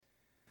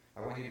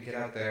I want you to get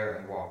out there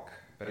and walk,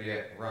 better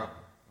yet, run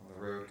on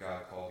the road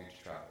God called you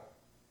to travel.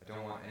 I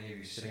don't want any of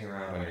you sitting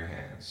around on your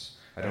hands.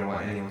 I don't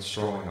want anyone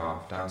strolling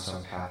off down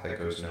some path that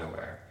goes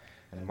nowhere.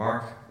 And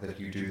mark that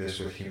you do this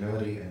with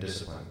humility and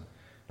discipline,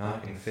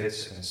 not in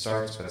fits and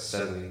starts, but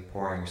steadily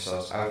pouring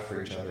yourselves out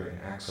for each other in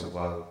acts of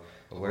love,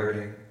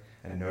 alerting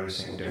and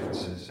noticing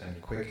differences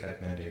and quick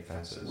at mending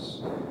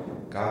fences.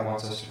 God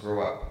wants us to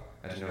grow up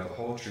and to know the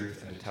whole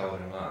truth and to tell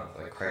it in love,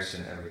 like Christ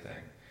in everything.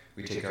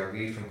 We take our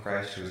lead from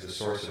Christ, who is the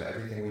source of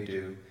everything we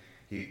do.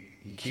 He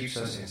keeps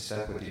us in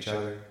step with each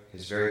other.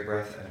 His very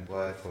breath and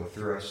blood flow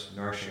through us,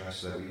 nourishing us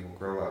so that we will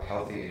grow up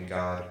healthy in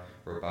God,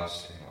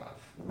 robust in love.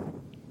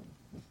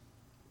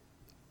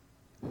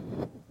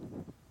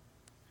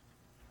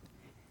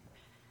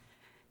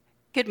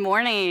 Good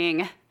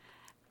morning.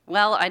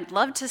 Well, I'd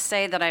love to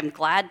say that I'm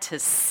glad to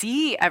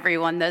see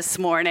everyone this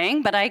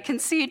morning, but I can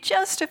see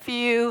just a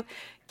few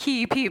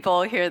key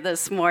people here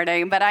this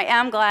morning. But I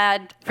am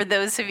glad for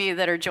those of you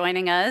that are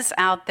joining us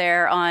out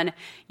there on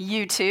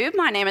YouTube.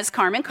 My name is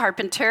Carmen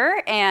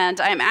Carpenter,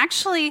 and I'm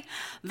actually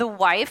the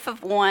wife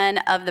of one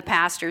of the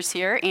pastors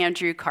here,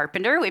 Andrew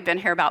Carpenter. We've been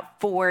here about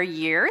 4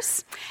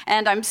 years,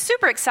 and I'm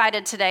super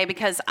excited today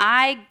because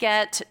I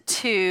get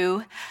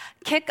to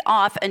kick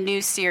off a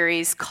new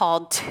series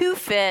called Too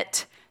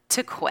Fit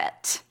to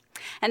Quit.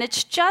 And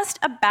it's just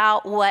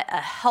about what a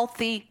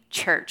healthy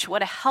church,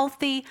 what a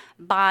healthy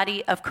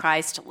body of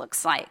Christ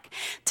looks like.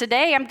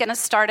 Today, I'm going to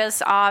start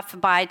us off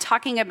by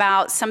talking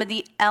about some of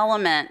the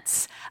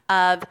elements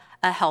of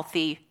a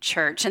healthy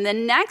church. And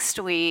then next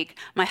week,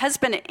 my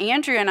husband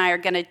Andrew and I are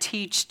going to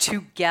teach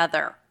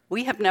together.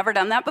 We have never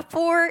done that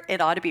before.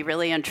 It ought to be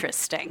really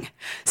interesting.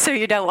 So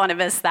you don't want to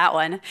miss that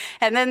one.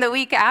 And then the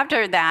week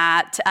after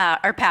that,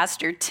 our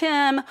pastor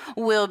Tim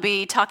will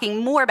be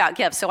talking more about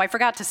gifts. So I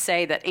forgot to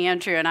say that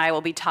Andrew and I will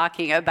be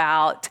talking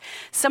about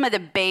some of the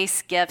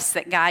base gifts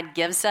that God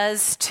gives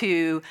us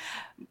to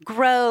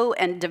grow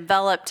and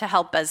develop to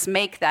help us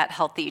make that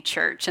healthy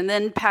church. And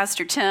then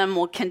Pastor Tim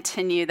will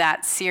continue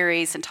that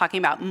series and talking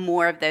about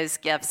more of those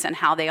gifts and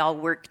how they all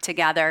work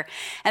together.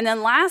 And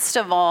then last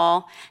of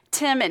all,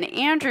 Tim and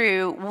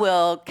Andrew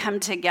will come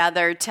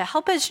together to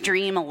help us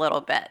dream a little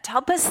bit, to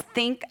help us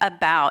think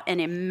about and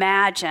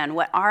imagine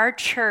what our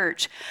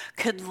church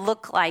could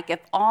look like if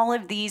all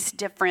of these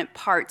different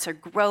parts are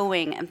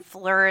growing and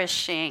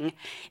flourishing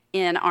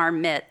in our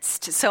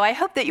midst. So I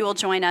hope that you will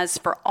join us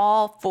for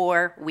all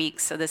 4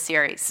 weeks of the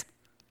series.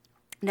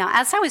 Now,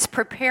 as I was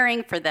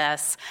preparing for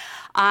this,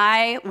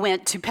 I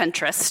went to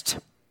Pinterest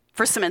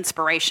for some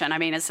inspiration. I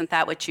mean, isn't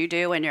that what you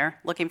do when you're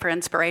looking for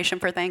inspiration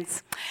for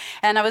things?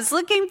 And I was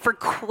looking for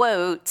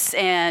quotes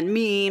and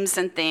memes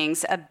and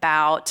things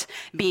about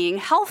being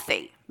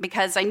healthy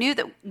because I knew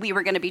that we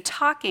were going to be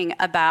talking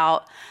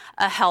about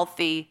a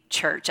healthy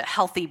church, a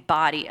healthy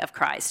body of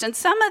Christ. And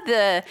some of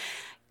the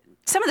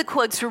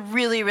quotes were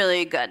really,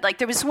 really good. Like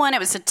there was one, it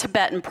was a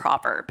Tibetan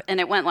proverb, and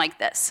it went like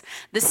this: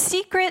 "The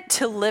secret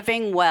to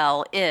living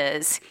well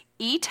is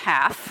eat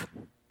half,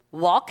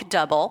 walk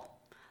double,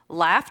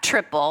 laugh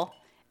triple,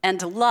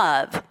 and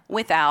love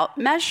without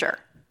measure."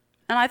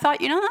 And I thought,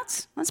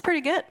 that's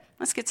pretty good.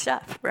 That's good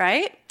stuff,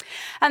 right?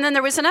 And then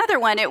there was another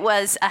one. It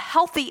was a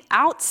healthy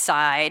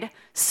outside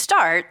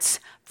starts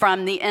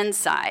from the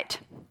inside.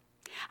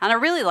 And I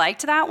really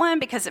liked that one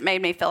because it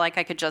made me feel like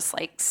I could just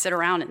sit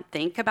around and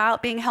think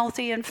about being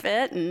healthy and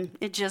fit, and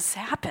it just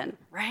happened,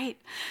 right?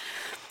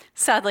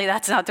 Sadly,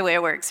 that's not the way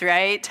it works,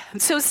 right?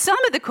 So some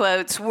of the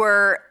quotes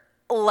were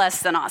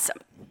less than awesome.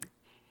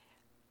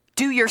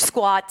 Do your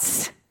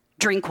squats,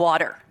 drink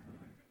water.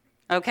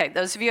 Okay,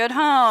 those of you at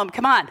home,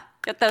 come on,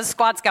 get those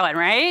squats going,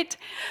 right?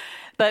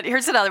 But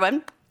here's another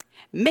one.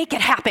 Make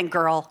it happen,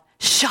 girl.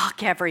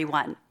 Shock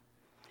everyone.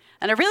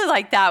 And I really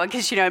like that one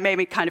because, it made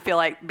me kind of feel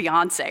like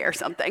Beyonce or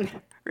something,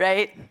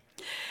 right?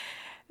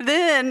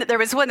 Then there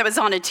was one that was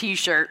on a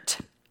T-shirt,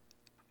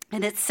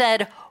 and it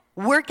said,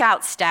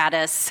 workout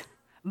status,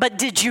 but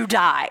did you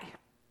die?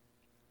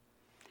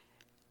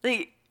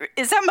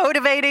 Is that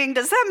motivating?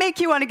 Does that make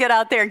you want to get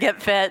out there and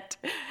get fit?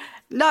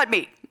 Not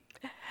me.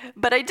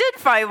 But I did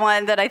find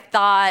one that I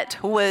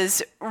thought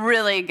was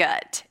really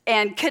good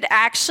and could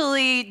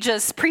actually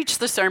just preach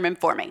the sermon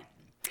for me.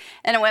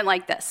 And it went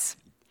like this: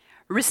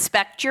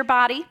 respect your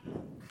body,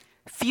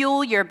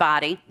 fuel your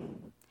body,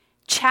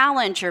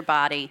 challenge your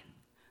body,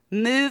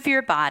 move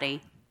your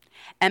body,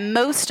 and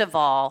most of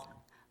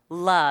all,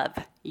 love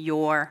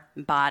your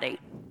body.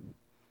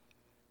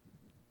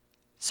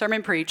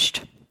 Sermon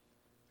preached.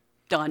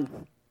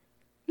 Done.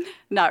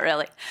 Not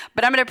really.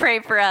 But I'm going to pray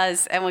for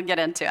us and we'll get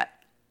into it.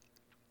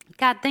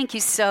 God, thank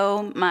you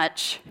so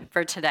much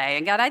for today.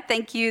 And God, I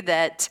thank you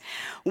that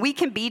we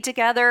can be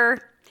together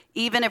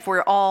even if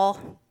we're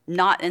all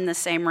not in the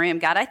same room.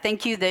 God, I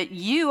thank you that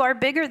you are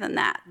bigger than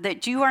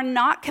that you are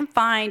not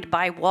confined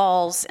by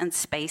walls and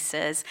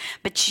spaces,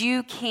 but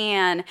you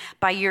can,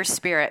 by your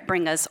Spirit,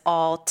 bring us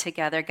all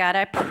together. God,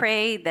 I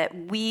pray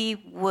that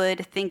we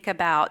would think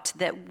about,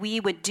 that we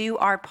would do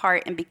our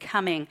part in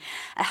becoming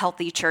a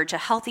healthy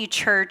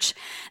church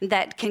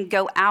that can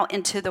go out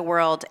into the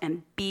world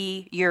and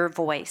be your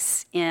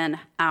voice in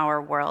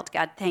our world.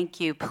 God, thank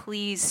you.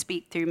 Please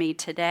speak through me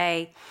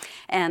today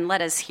and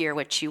let us hear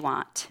what you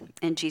want.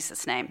 In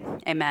Jesus' name.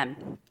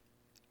 Amen.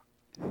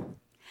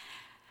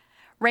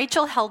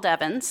 Rachel Held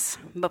Evans,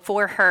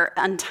 before her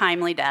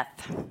untimely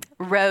death,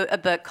 wrote a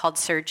book called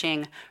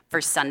Searching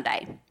for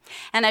Sunday.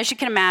 And as you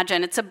can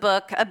imagine, it's a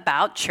book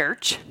about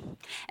church.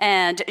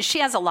 And she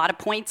has a lot of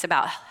points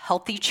about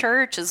healthy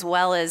church as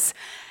well as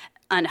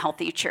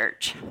unhealthy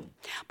church.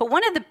 But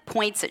one of the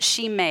points that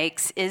she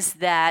makes is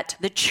that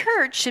the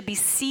church should be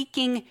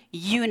seeking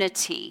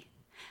unity,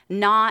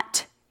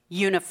 not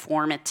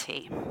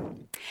uniformity.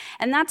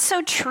 And that's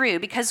so true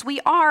because we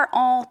are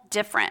all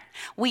different.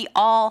 We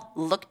all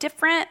look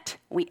different.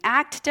 We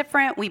act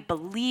different. We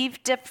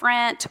believe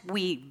different.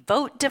 We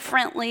vote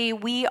differently.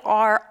 We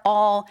are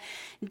all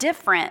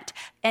different.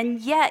 And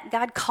yet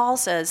God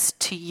calls us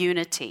to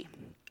unity.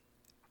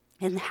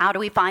 And how do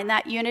we find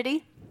that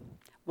unity?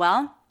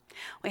 Well,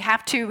 we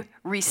have to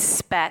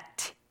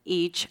respect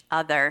each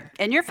other.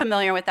 And you're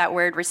familiar with that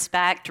word,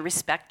 respect.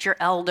 Respect your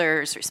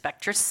elders,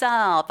 respect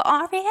yourself,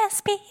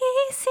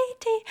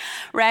 R-E-S-P-E-C-T,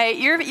 right?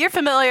 You're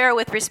familiar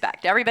with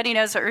respect. Everybody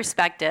knows what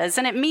respect is,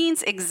 and it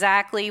means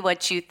exactly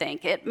what you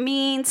think. It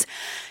means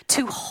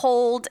to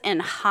hold in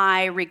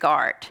high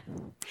regard.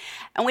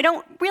 And we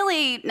don't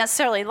really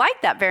necessarily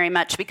like that very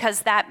much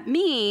because that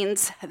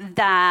means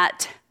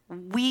that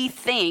we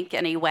think,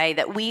 anyway,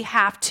 that we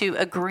have to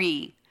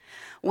agree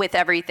with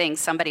everything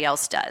somebody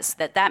else does.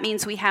 That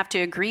means we have to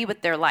agree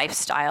with their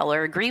lifestyle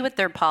or agree with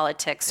their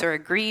politics or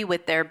agree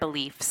with their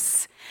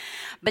beliefs.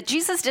 But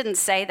Jesus didn't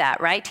say that,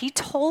 right? He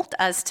told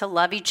us to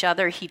love each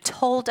other. He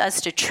told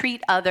us to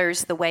treat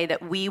others the way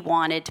that we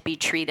wanted to be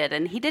treated.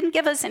 And he didn't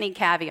give us any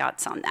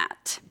caveats on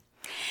that.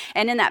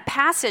 And in that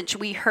passage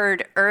we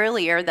heard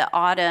earlier that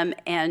Autumn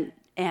and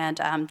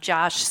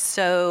Josh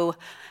so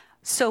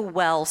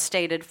well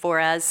stated for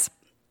us,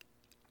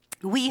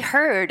 we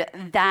heard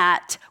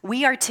that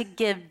we are to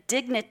give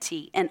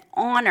dignity and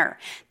honor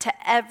to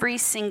every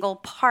single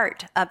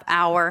part of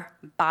our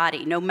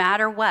body, no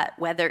matter what,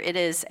 whether it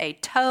is a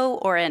toe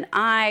or an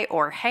eye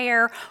or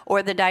hair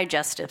or the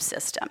digestive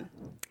system.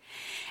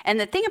 And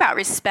the thing about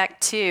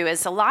respect, too,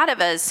 is a lot of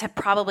us have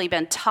probably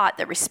been taught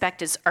that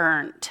respect is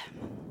earned.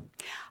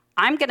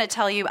 I'm going to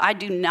tell you, I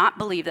do not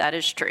believe that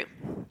is true.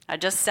 I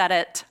just said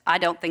it. I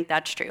don't think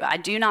that's true. I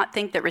do not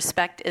think that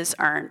respect is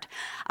earned.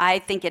 I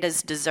think it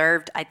is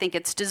deserved. I think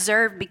it's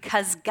deserved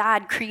because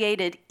God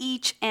created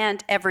each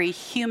and every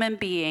human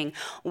being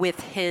with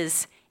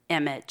his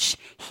image.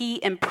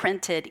 He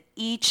imprinted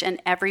each and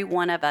every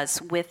one of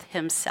us with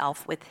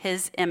himself, with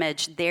his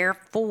image.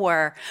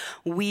 Therefore,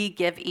 we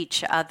give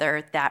each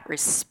other that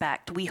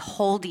respect. We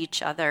hold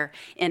each other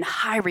in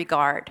high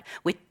regard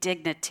with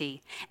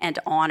dignity and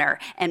honor.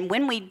 And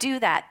when we do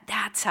that,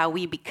 that's how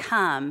we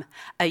become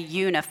a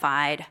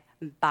unified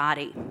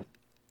body.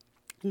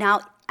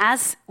 Now,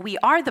 as we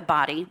are the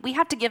body, we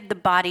have to give the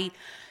body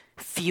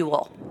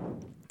fuel.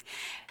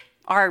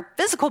 Our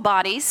physical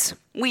bodies,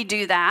 we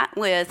do that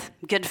with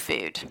good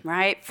food,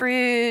 right?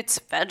 Fruits,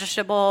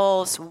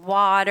 vegetables,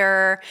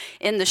 water.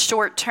 In the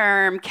short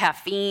term,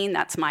 caffeine,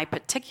 that's my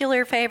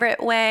particular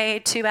favorite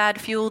way to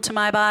add fuel to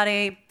my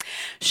body.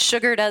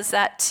 Sugar does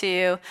that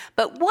too.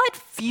 But what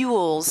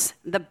fuels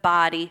the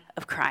body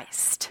of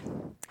Christ?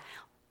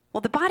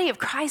 Well, the body of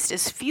Christ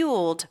is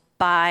fueled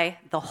by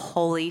the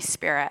Holy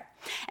Spirit.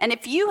 And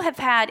if you have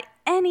had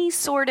any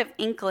sort of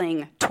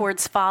inkling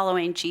towards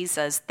following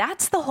Jesus,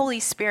 that's the Holy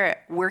Spirit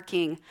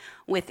working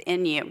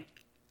within you.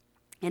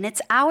 And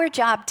it's our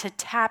job to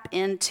tap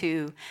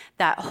into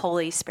that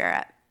Holy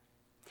Spirit.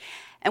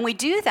 And we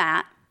do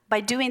that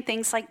by doing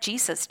things like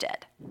Jesus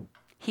did.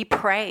 He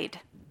prayed.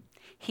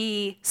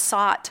 He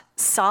sought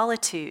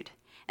solitude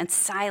and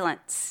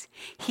silence.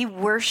 He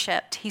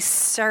worshiped. He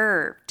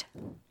served.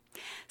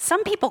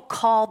 Some people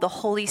call the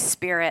Holy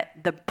Spirit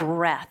the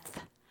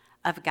breath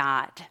of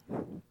God.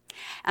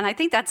 And I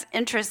think that's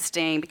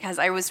interesting because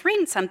I was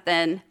reading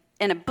something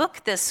in a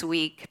book this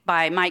week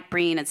by Mike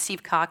Breen and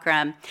Steve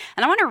Cochran,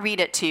 and I want to read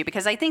it to you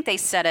because I think they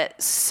said it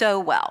so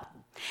well.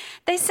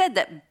 They said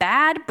that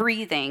bad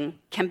breathing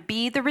can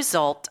be the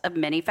result of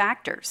many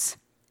factors: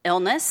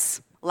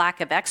 illness, lack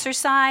of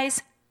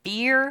exercise,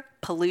 fear,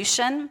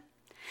 pollution.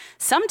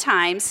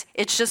 Sometimes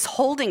it's just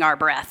holding our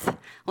breath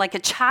like a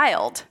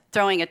child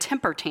throwing a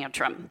temper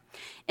tantrum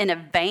in a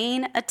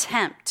vain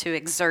attempt to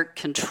exert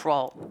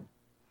control.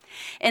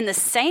 In the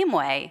same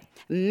way,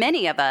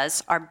 many of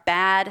us are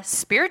bad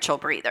spiritual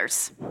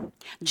breathers.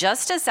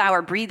 Just as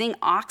our breathing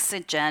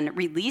oxygen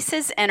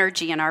releases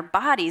energy in our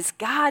bodies,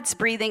 God's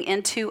breathing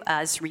into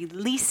us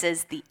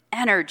releases the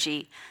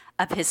energy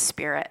of his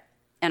Spirit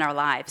in our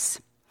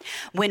lives.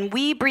 When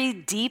we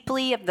breathe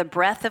deeply of the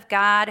breath of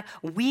God,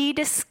 we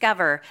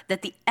discover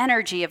that the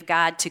energy of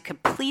God to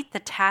complete the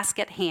task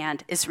at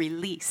hand is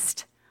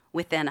released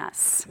within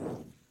us.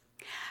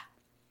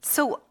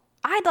 So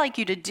I'd like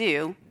you to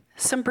do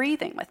some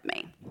breathing with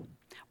me.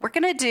 We're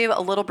going to do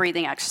a little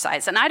breathing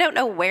exercise. And I don't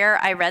know where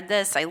I read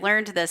this. I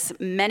learned this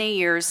many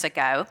years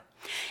ago.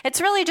 It's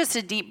really just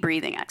a deep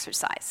breathing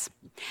exercise.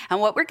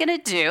 And what we're going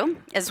to do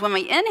is when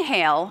we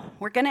inhale,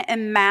 we're going to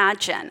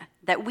imagine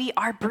that we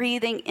are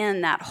breathing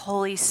in that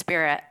Holy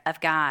Spirit of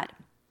God.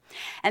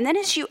 And then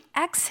as you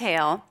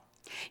exhale,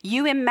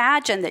 you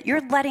imagine that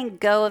you're letting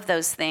go of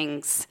those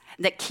things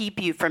that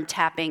keep you from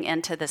tapping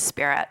into the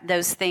Spirit.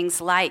 Those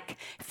things like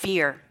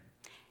fear,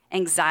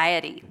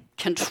 anxiety,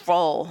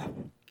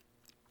 control,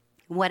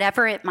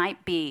 whatever it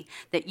might be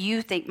that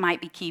you think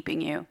might be keeping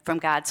you from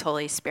God's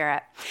Holy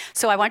Spirit.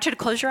 So I want you to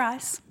close your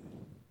eyes,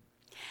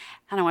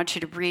 and I want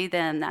you to breathe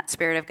in that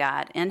Spirit of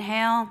God.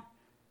 Inhale,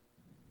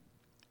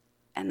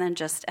 and then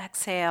just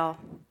exhale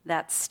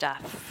that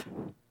stuff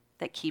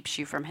that keeps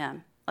you from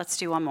Him. Let's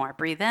do one more.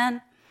 Breathe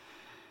in,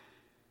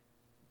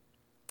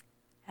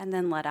 and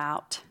then let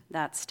out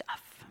that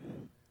stuff.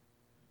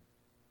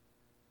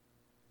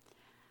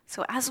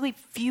 So as we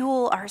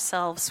fuel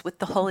ourselves with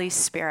the Holy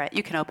Spirit,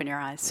 you can open your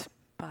eyes,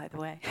 by the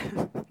way.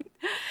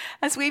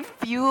 As we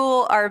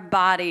fuel our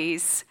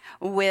bodies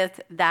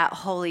with that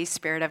Holy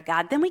Spirit of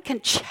God, then we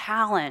can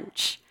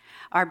challenge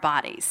our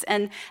bodies.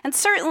 And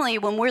certainly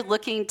when we're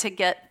looking to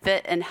get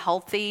fit and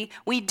healthy,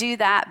 we do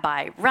that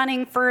by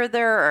running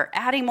further or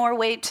adding more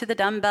weight to the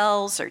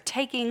dumbbells or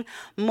taking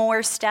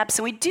more steps.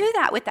 And we do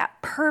that with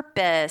that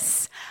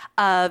purpose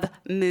of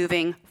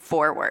moving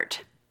forward.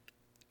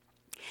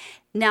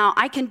 Now,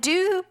 I can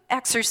do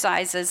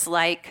exercises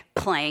like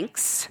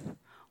planks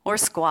or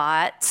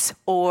squats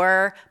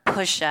or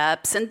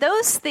push-ups, and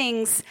those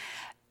things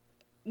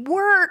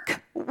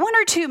work one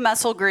or two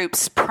muscle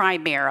groups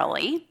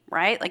primarily,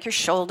 right? Like your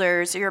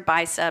shoulders or your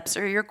biceps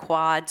or your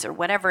quads or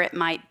whatever it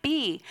might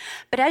be.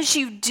 But as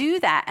you do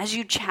that, as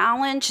you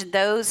challenge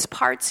those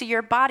parts of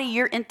your body,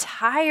 your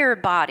entire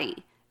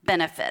body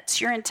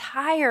benefits. Your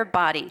entire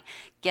body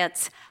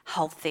gets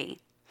healthy.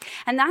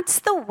 And that's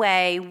the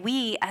way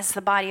we as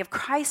the body of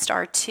Christ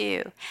are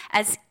too.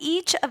 As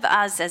each of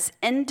us as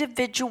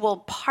individual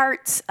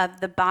parts of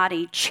the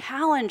body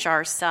challenge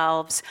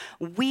ourselves,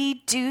 we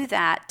do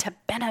that to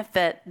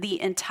benefit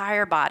the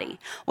entire body.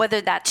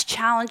 Whether that's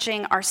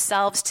challenging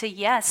ourselves to,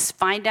 yes,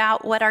 find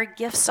out what our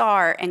gifts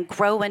are and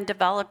grow and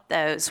develop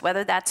those.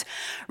 Whether that's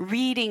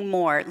reading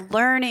more,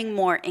 learning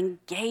more,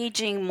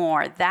 engaging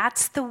more.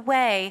 That's the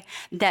way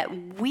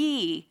that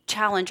we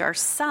challenge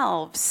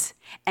ourselves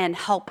and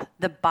help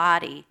the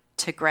body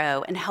to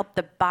grow and help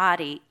the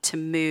body to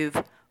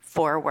move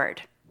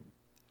forward.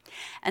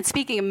 And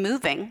speaking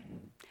of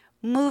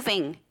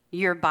moving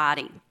your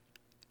body.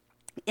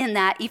 In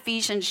that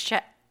Ephesians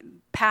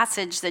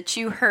passage that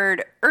you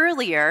heard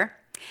earlier,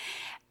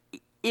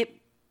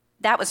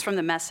 that was from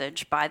the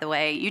Message, by the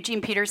way.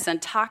 Eugene Peterson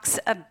talks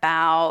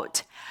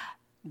about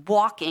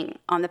walking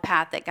on the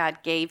path that God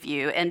gave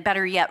you, and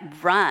better yet,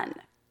 run.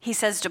 He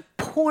says to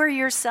pour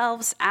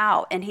yourselves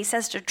out, and he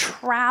says to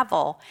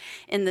travel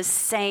in the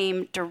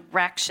same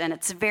direction.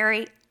 It's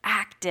very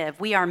active.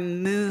 We are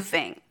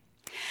moving.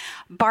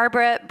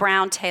 Barbara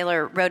Brown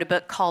Taylor wrote a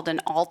book called An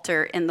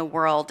Altar in the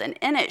World, and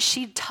in it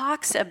she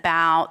talks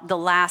about the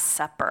Last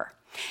Supper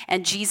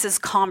and Jesus'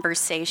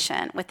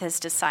 conversation with his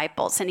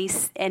disciples. And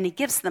he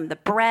gives them the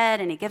bread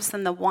and he gives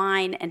them the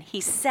wine, and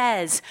he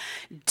says,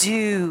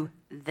 do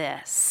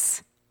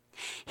this.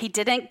 He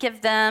didn't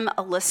give them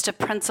a list of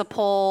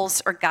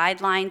principles or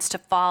guidelines to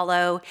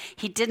follow.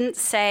 He didn't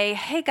say,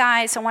 hey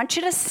guys, I want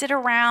you to sit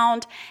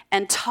around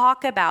and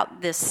talk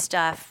about this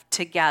stuff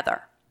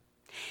together.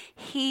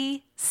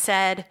 He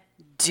said,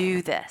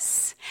 do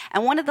this.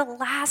 And one of the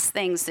last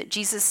things that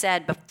Jesus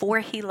said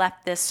before he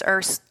left this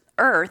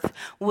earth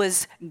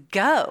was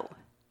go,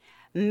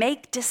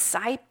 make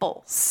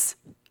disciples.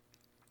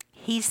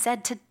 He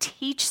said to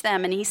teach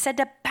them, and he said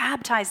to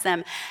baptize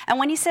them. And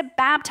when he said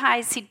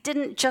baptize, he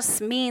didn't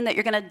just mean that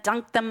you're going to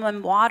dunk them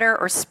in water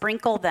or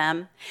sprinkle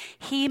them.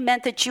 He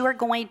meant that you are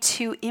going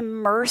to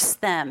immerse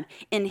them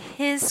in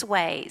his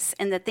ways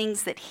and the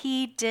things that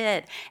he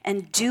did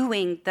and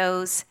doing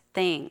those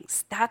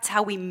things. That's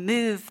how we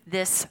move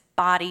this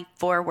body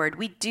forward.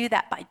 We do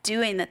that by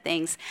doing the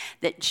things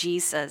that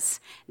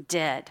Jesus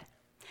did,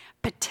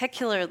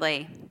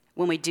 particularly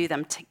when we do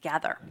them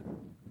together.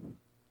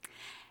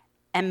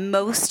 And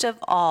most of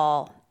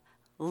all,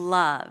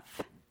 love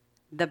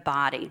the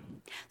body.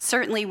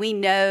 Certainly, we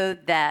know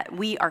that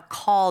we are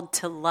called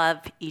to love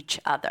each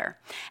other.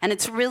 And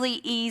it's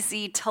really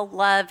easy to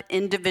love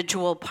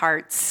individual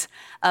parts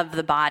of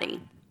the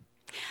body.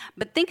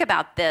 But think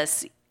about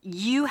this.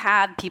 You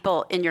have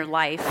people in your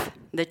life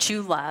that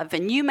you love,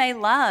 and you may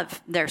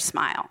love their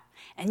smile,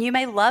 and you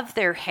may love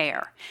their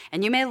hair,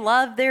 and you may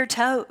love their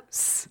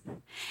toes.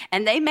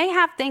 And they may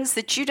have things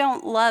that you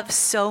don't love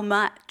so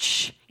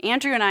much.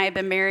 Andrew and I have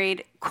been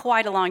married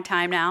quite a long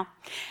time now,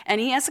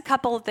 and he has a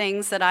couple of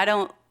things that I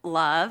don't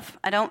love.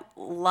 I don't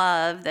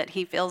love that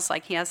he feels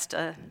like he has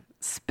to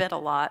spit a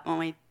lot when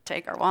we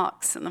take our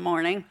walks in the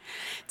morning.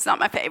 It's not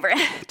my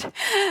favorite.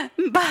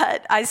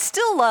 But I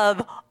still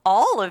love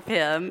all of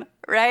him,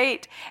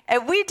 right?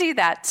 And we do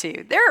that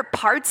too. There are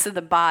parts of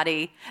the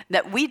body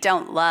that we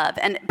don't love.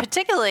 And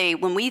particularly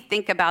when we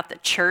think about the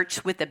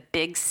church with a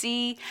big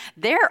C,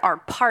 there are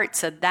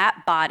parts of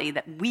that body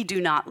that we do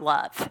not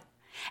love.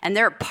 And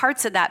there are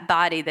parts of that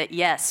body that,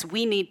 yes,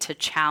 we need to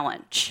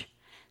challenge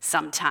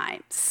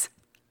sometimes.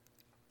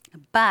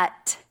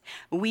 But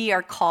we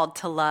are called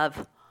to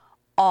love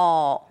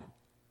all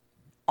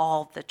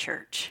the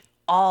church,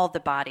 all the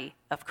body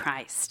of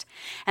Christ.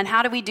 And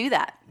how do we do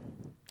that?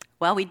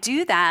 Well, we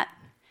do that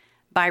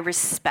by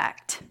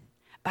respect,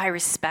 by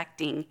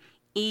respecting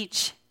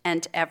each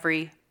and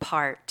every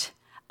part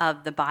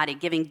of the body,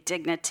 giving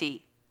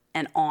dignity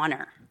and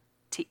honor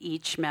to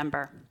each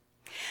member.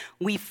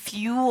 We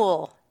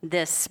fuel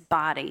this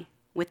body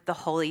with the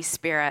Holy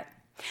Spirit.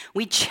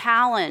 We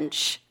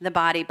challenge the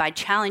body by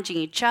challenging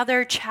each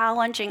other,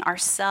 challenging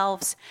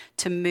ourselves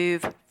to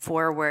move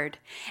forward.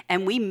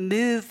 And we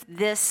move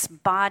this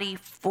body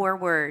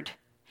forward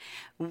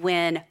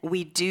when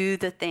we do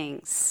the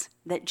things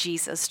that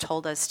Jesus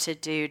told us to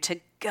do, to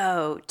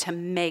go, to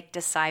make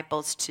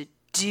disciples, to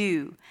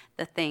do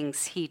the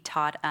things he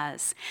taught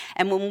us.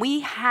 And when we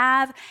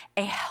have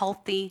a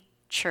healthy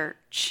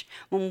church,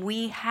 when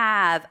we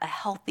have a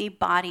healthy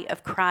body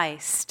of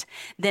Christ,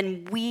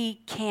 then we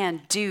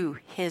can do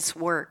his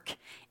work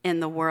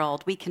in the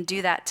world. We can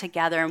do that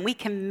together, and we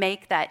can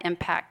make that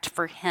impact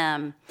for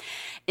him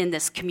in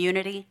this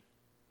community,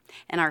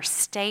 in our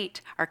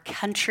state, our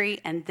country,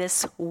 and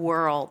this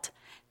world,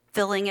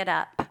 filling it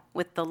up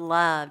with the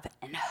love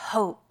and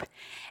hope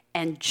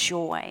and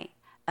joy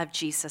of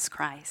Jesus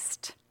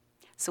Christ.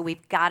 So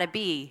we've got to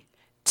be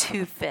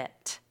too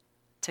fit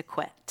to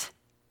quit.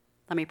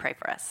 Let me pray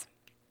for us.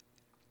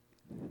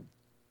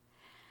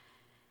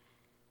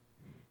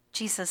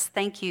 Jesus,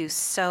 thank you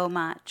so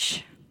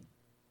much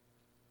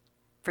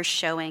for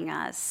showing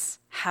us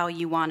how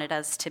you wanted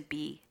us to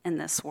be in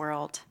this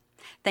world.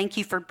 Thank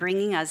you for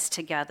bringing us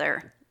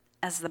together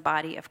as the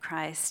body of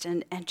Christ.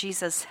 And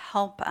Jesus,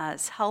 help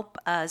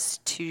us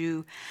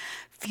to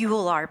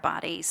fuel our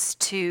bodies,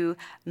 to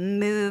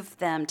move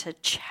them, to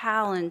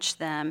challenge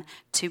them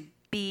to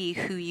be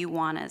who you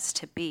want us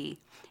to be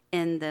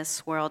in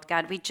this world.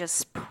 God, we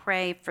just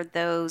pray for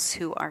those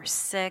who are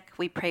sick.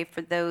 We pray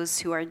for those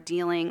who are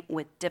dealing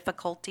with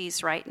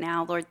difficulties right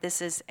now. Lord,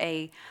 this is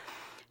a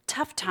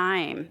tough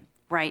time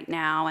right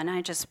now, and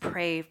I just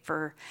pray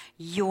for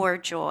your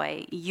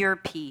joy, your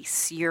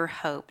peace, your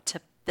hope to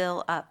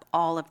fill up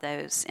all of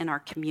those in our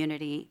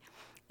community,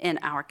 in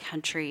our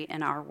country,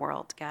 in our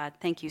world. God,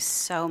 thank you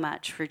so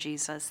much for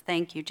Jesus.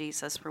 Thank you,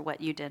 Jesus, for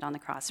what you did on the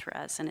cross for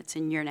us, and it's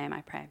in your name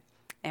I pray.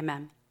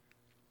 Amen.